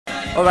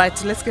All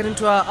right, let's get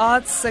into our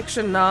arts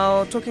section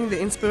now, talking the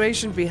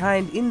inspiration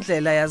behind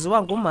Indlela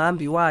Yaziwa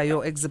Ngumhambi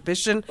Wayo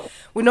exhibition.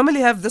 We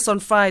normally have this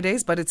on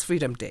Fridays, but it's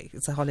Freedom Day.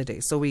 It's a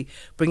holiday, so we're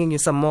bringing you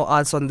some more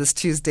arts on this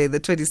Tuesday, the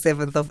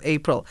 27th of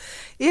April.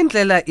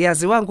 Indlela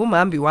Yaziwa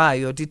Ngumhambi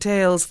Wayo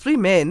details three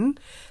men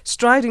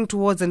striding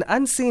towards an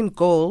unseen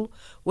goal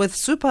with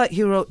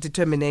superhero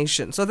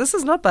determination. So this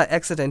is not by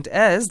accident,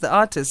 as the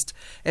artist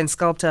and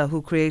sculptor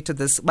who created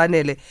this,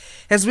 Banele,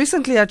 has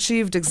recently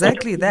achieved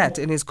exactly that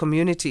in his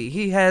community.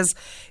 He has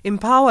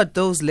empowered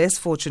those less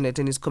fortunate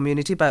in his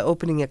community by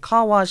opening a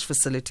car wash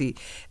facility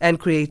and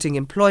creating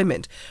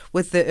employment.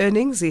 With the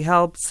earnings, he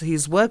helps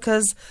his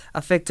workers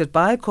affected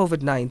by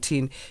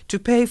COVID-19 to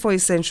pay for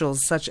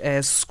essentials such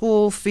as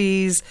school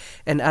fees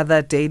and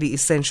other daily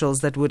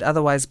essentials that would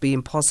otherwise be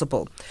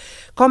impossible.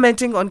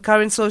 Commenting on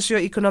current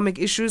socio-economic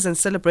issues and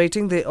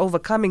celebrating the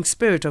overcoming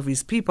spirit of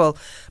his people,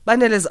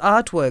 Banele's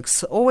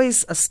artworks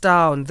always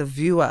astound the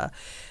viewer.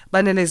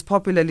 Banele is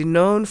popularly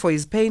known for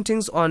his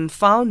paintings on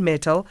found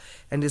metal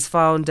and his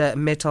found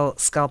metal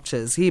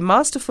sculptures. He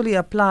masterfully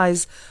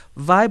applies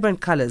vibrant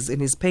colors in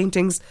his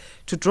paintings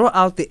to draw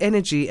out the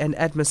energy and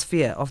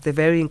atmosphere of the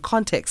varying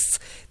contexts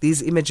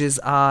these images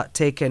are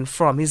taken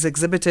from. He's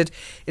exhibited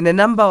in a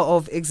number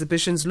of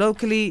exhibitions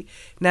locally,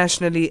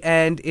 nationally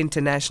and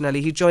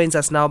internationally. He joins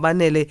us now,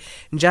 Banele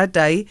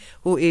Njadayi,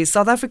 who is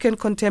South African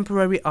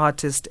contemporary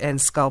artist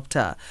and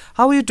sculptor.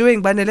 How are you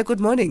doing, Banele? Good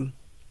morning.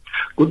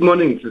 Good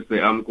morning,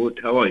 sister. I'm good.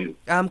 How are you?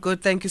 I'm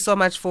good. Thank you so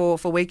much for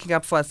waking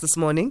up for us this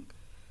morning.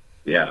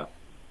 Yeah.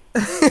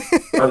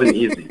 Wasn't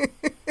easy.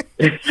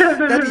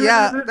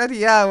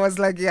 that was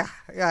like,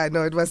 I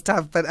know it was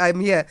tough, but I'm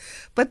here.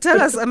 But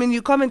tell us, I mean,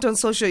 you comment on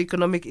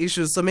socio-economic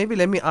issues, so maybe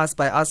let me start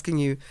by asking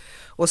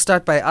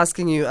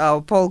you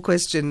our poll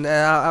question.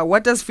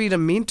 What does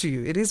freedom mean to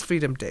you? It is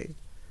Freedom Day.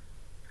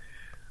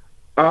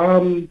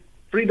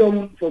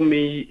 Freedom for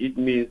me, it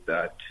means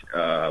that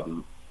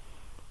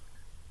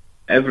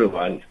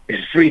everyone is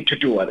free to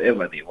do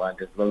whatever they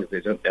want as long as they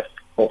don't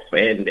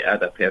offend the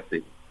other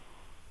person.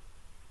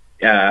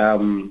 Yeah,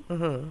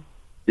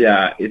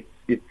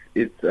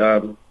 it's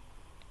kind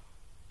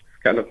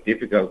of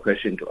difficult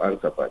question to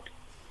answer, but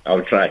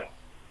I'll try.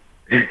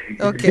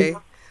 Okay,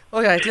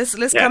 all right.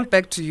 Let's come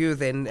back to you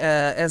then.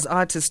 As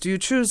artist, you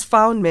choose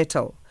found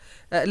metal.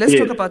 Let's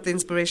talk about the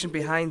inspiration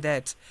behind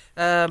that.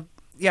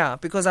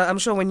 Because I'm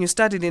sure when you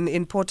studied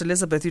in Port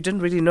Elizabeth, you didn't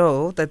really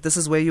know that this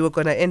is where you were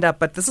going to end up,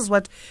 but this is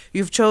what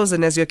you've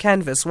chosen as your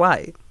canvas.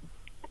 Why?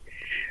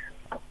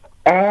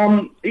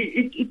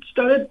 It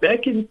started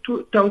back in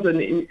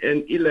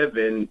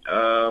 2011.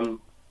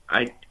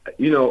 I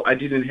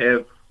didn't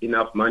have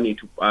enough money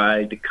to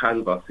buy the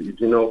canvases,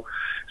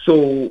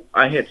 so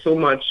I had so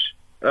much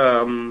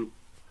metals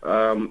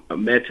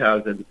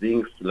and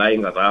things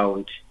lying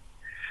around.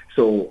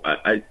 So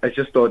I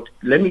just thought,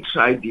 let me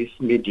try this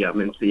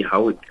medium and see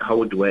how it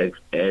works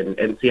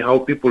and see how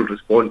people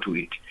respond to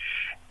it,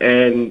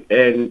 and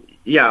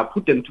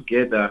put them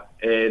together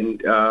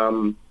and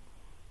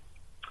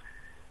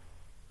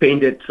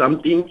painted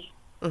something,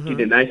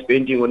 did a nice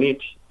painting on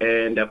it,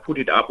 and I put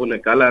it up on a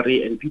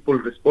gallery, and people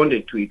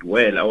responded to it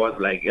well. I was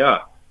like,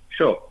 yeah,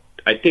 sure,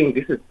 I think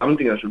this is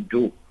something I should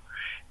do,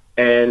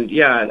 and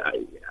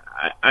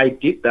I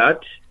did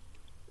that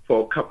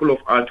for a couple of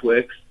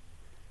artworks.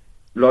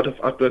 Lot of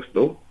artworks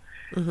though,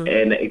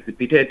 and I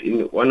exhibited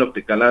in one of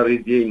the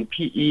galleries here in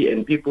PE,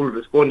 and people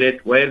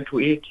responded well to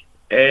it,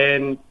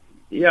 and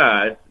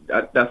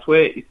that's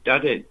where it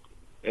started,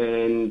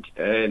 and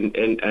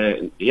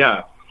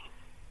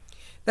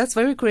That's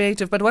very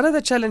creative. But what are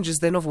the challenges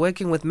then of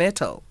working with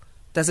metal?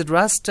 Does it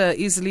rust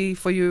easily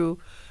for you?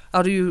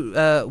 How do you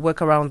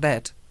work around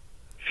that?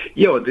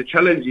 Yeah, the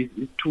challenge is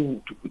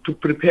to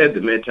prepare the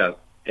metal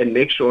and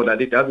make sure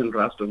that it doesn't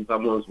rust on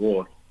someone's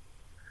wall.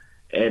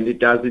 And it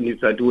doesn't,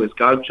 if I do a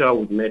sculpture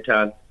with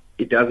metal,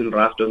 it doesn't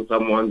rust on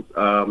someone's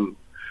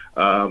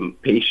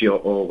patio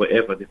or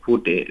wherever they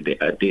put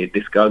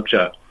the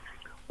sculpture.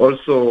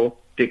 Also,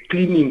 the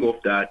cleaning of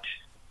that,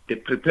 the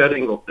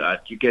preparing of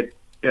that, you get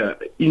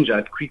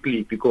injured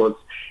quickly because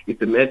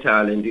it's a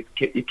metal and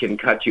it can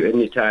cut you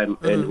anytime.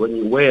 And when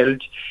you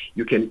weld,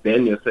 you can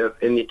burn yourself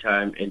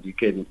anytime, and you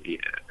can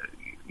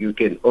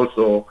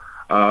also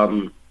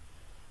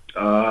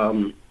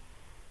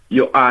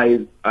your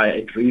eyes are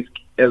at risk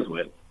as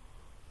well.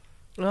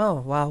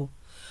 Oh, wow.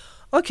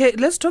 Okay,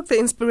 let's talk the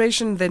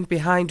inspiration then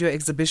behind your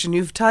exhibition.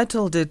 You've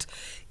titled it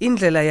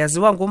Indlela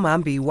Yaziwa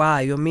Ngumhambi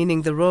Wayo,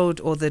 meaning the road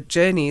or the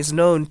journey is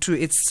known to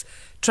its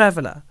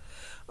traveler.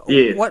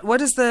 Yes.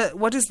 What is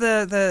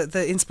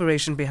the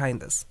inspiration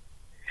behind this?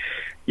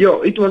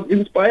 It was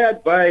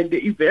inspired by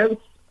the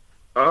events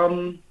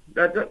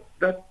that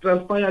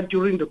transpired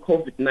during the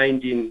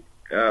COVID-19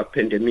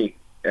 pandemic,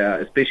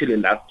 especially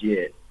last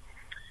year,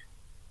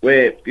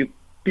 where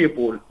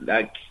people,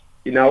 like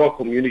in our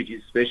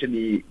communities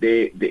especially,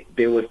 they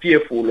were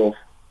fearful of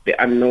the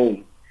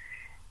unknown,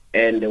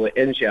 and they were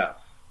anxious,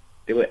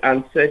 they were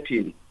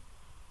uncertain.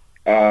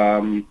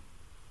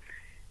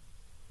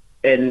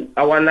 and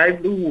our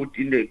livelihood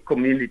in the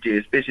community,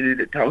 especially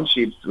the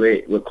townships,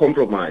 were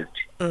compromised.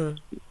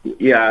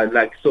 Yeah,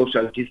 like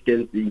social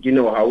distancing. You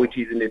know how it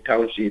is in the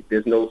township.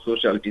 There's no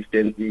social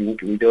distancing.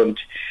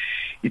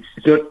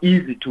 It's not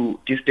easy to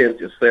distance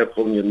yourself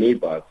from your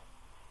neighbors.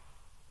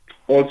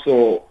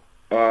 Also,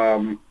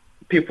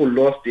 people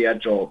lost their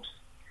jobs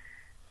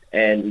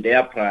and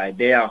their pride,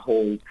 their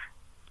hope,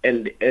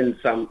 and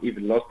some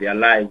even lost their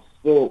lives.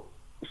 So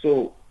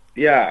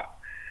yeah.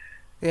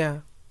 Yeah.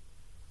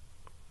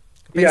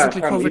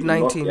 Basically,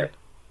 COVID-19.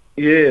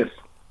 Yes,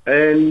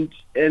 and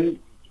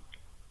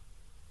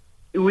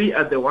we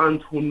are the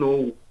ones who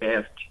know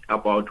best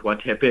about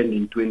what happened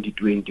in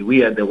 2020.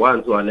 We are the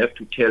ones who are left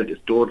to tell the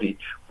story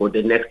for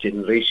the next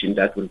generation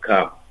that will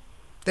come.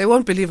 They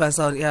won't believe us,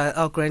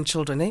 our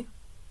grandchildren, eh?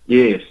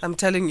 Yes. I'm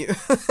telling you.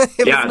 If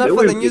it's not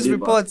for the news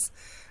reports,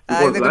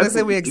 they're going to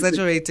say we're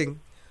exaggerating.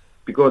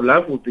 Because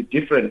life would be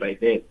different by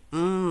then.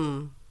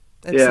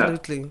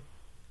 Absolutely. Yeah.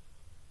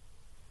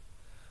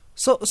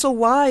 So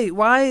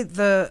why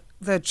the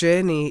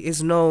journey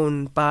is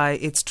known by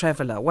its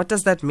traveler? What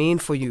does that mean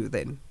for you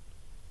then?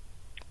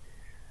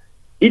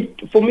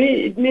 For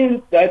me, it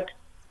means that,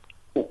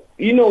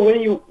 you know,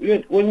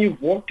 when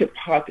you've walked a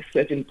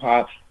certain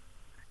path,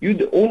 you're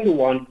the only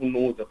one who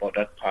knows about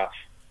that path.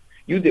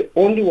 You're the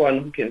only one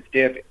who can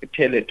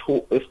tell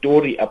a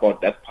story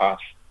about that path.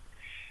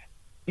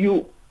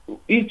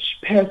 Each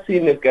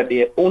person has got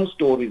their own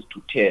stories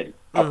to tell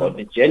about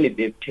the journey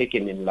they've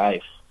taken in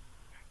life.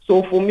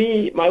 So for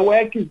me, my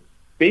work is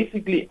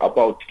basically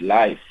about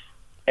life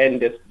and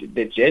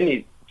the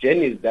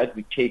journeys that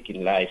we take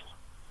in life.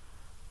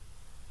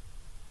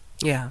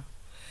 Yeah.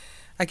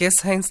 I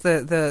guess hence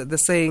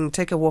the saying,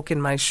 take a walk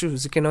in my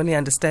shoes. You can only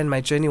understand my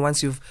journey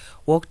once you've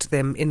walked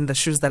them in the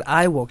shoes that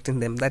I walked in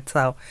them. That's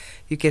how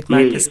you get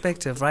my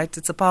perspective, right?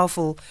 It's a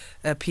powerful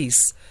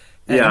piece.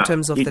 In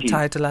terms of the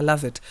title, I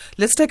love it.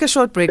 Let's take a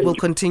short break. We'll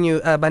continue,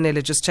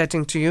 Banele, just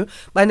chatting to you.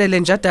 Banele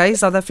Njadayi,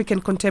 South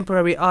African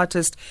contemporary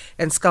artist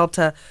and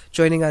sculptor,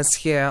 joining us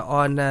here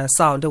on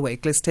Sound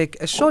Awake. Let's take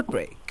a short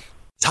break.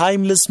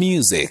 Timeless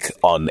music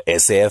on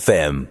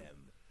SAFM.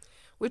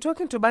 We're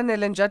talking to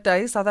Banele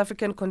Njadayi, South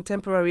African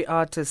contemporary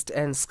artist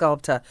and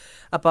sculptor,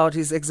 about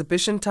his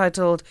exhibition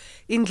titled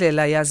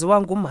Indlela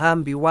Yaziwa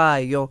Ngumhambi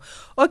Wayo.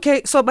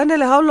 Okay, so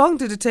Banele, how long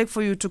did it take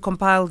for you to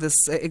compile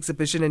this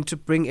exhibition and to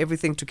bring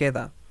everything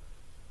together?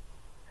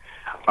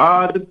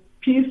 The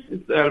piece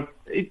itself,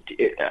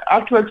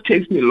 artwork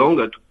takes me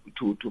longer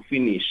to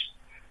finish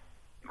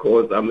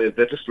because I'm a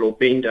very slow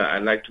painter. I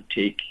like to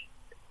take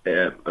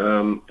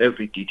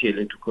every detail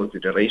into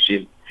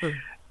consideration,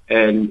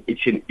 and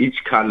it's in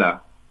each color.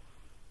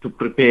 To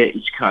prepare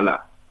each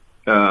color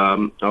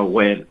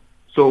well.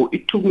 So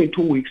it took me 2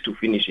 weeks to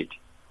finish it.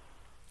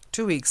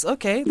 2 weeks,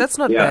 okay. That's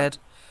not bad.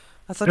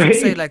 I thought you'd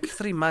say like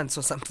 3 months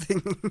or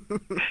something.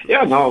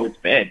 Yeah, no, it's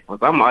bad. For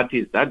some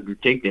artists, that will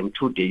take them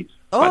 2 days.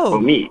 Oh, but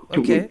for me,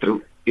 2 weeks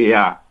through.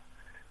 Yeah.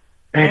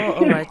 Oh,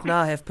 all right.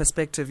 Now I have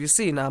perspective. You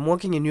see, now I'm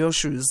walking in your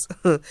shoes.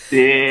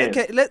 Yeah.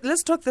 Okay,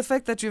 let's talk the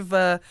fact that you've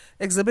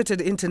exhibited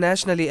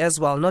internationally as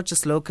well, not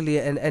just locally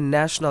and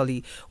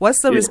nationally.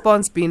 What's the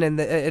response been,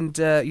 and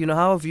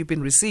how have you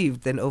been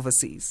received then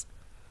overseas?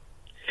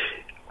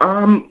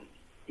 That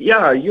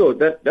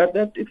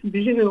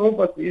exhibition in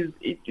overseas,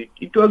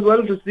 it was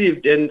well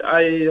received, and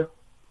I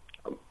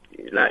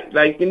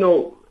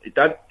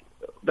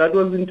that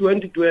was in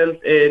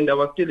 2012, and I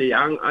was still a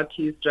young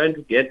artist trying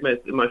to get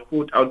my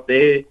foot out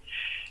there,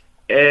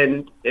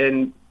 and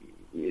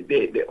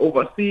the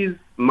overseas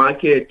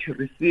market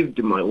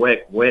received my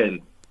work well,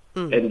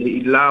 and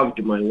they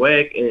loved my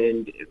work,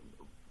 and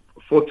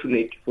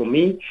fortunate for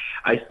me,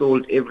 I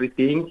sold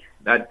everything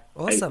that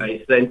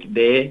I sent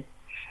there,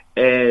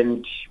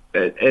 and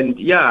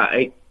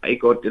I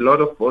got a lot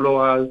of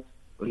followers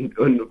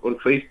on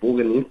Facebook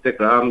and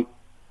Instagram,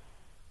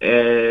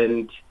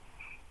 and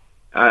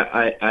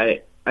I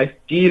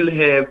still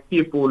have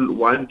people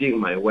wanting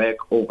my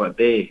work over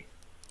there.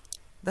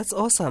 That's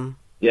awesome.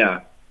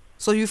 Yeah.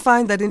 So you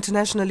find that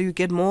internationally you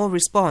get more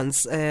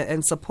response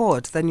and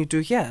support than you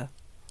do here?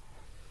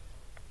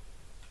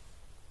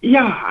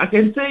 Yeah, I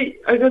can say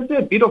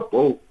a bit of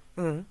both.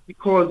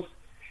 Because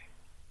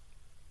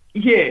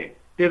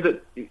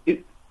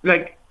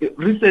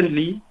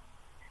recently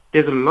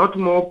there's a lot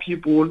more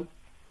people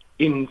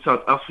in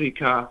South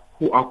Africa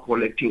who are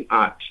collecting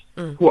art,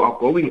 who are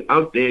going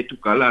out there to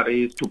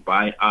galleries to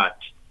buy art.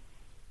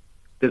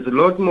 There's a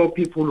lot more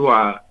people who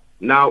are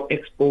now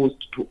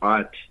exposed to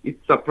art.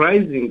 It's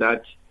surprising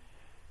that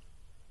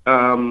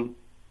South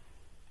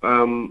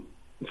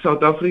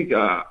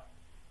Africa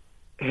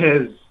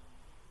has,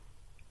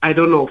 I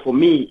don't know, for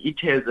me, it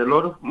has a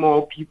lot of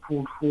more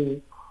people who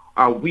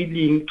are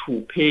willing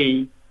to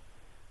pay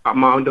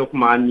amount of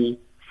money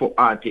for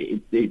art.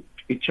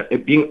 It's a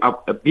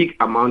big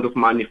amount of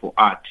money for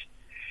art.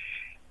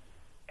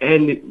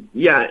 And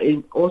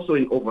also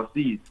in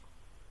overseas,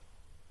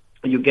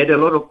 you get a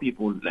lot of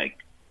people like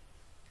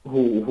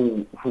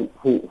who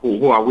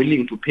are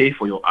willing to pay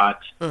for your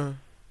art.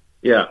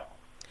 Yeah.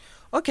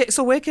 Okay,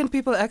 so where can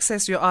people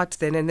access your art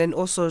then? And then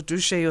also do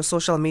share your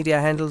social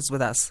media handles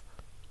with us.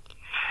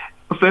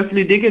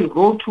 Firstly, they can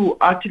go to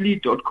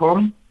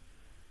artly.com,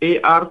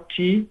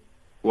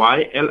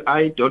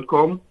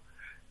 artyle.com,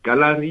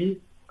 gallery.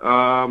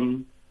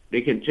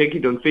 They can check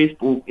it on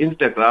Facebook,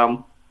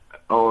 Instagram,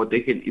 or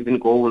they can even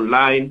go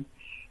online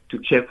to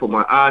check for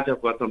my art.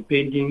 I've got some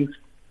paintings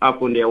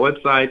up on their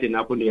website and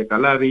up on their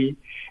gallery.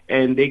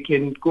 And they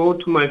can go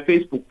to my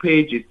Facebook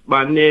page. It's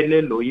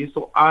Banele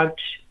Loyiso Art.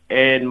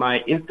 And my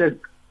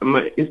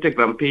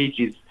Instagram page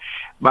is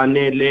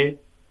Banele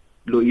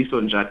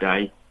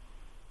Njadayi.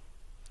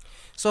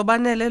 So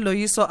Banele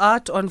Loyiso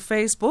Art on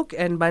Facebook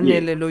and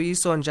Banele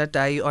Loyiso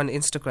Njadayi on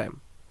Instagram.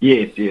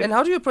 Yes, yes. And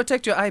how do you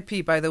protect your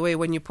IP, by the way,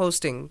 when you're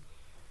posting?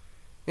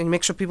 And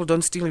make sure people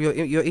don't steal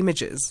your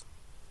images?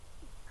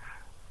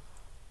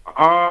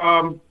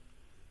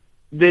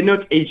 They're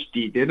not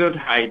HD. They're not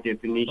high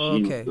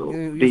definition. Okay, so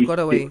you've got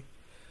away.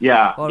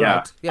 Yeah, all yeah.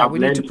 right. Yeah, I've we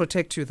need to learned-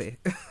 protect you there.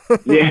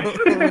 Yeah.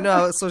 We know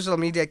how social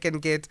media can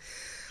get.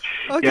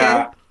 Okay.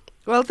 Yeah.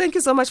 Well, thank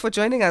you so much for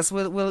joining us.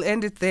 We'll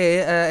end it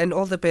there, and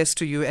all the best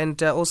to you,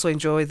 and also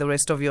enjoy the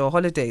rest of your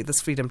holiday,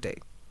 this Freedom Day.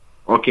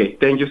 Okay,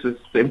 thank you.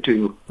 Same to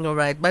you. All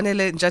right.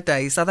 Banele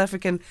Njadayi, South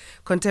African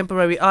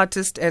contemporary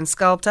artist and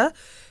sculptor.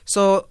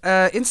 So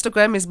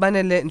Instagram is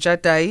Banele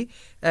Njadayi,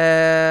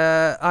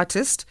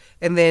 artist,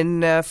 and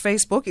then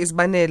Facebook is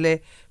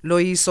Banele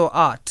Loyiso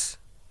Art.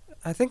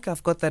 I think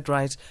I've got that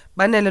right.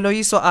 Banele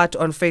Loyiso Art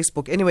on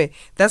Facebook. Anyway,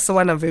 that's the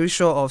one I'm very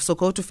sure of. So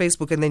go to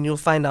Facebook and then you'll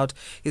find out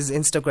his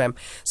Instagram.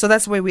 So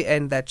that's where we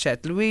end that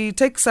chat. We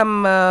take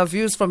some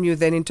views from you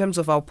then in terms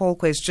of our poll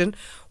question.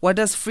 What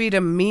does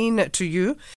freedom mean to you?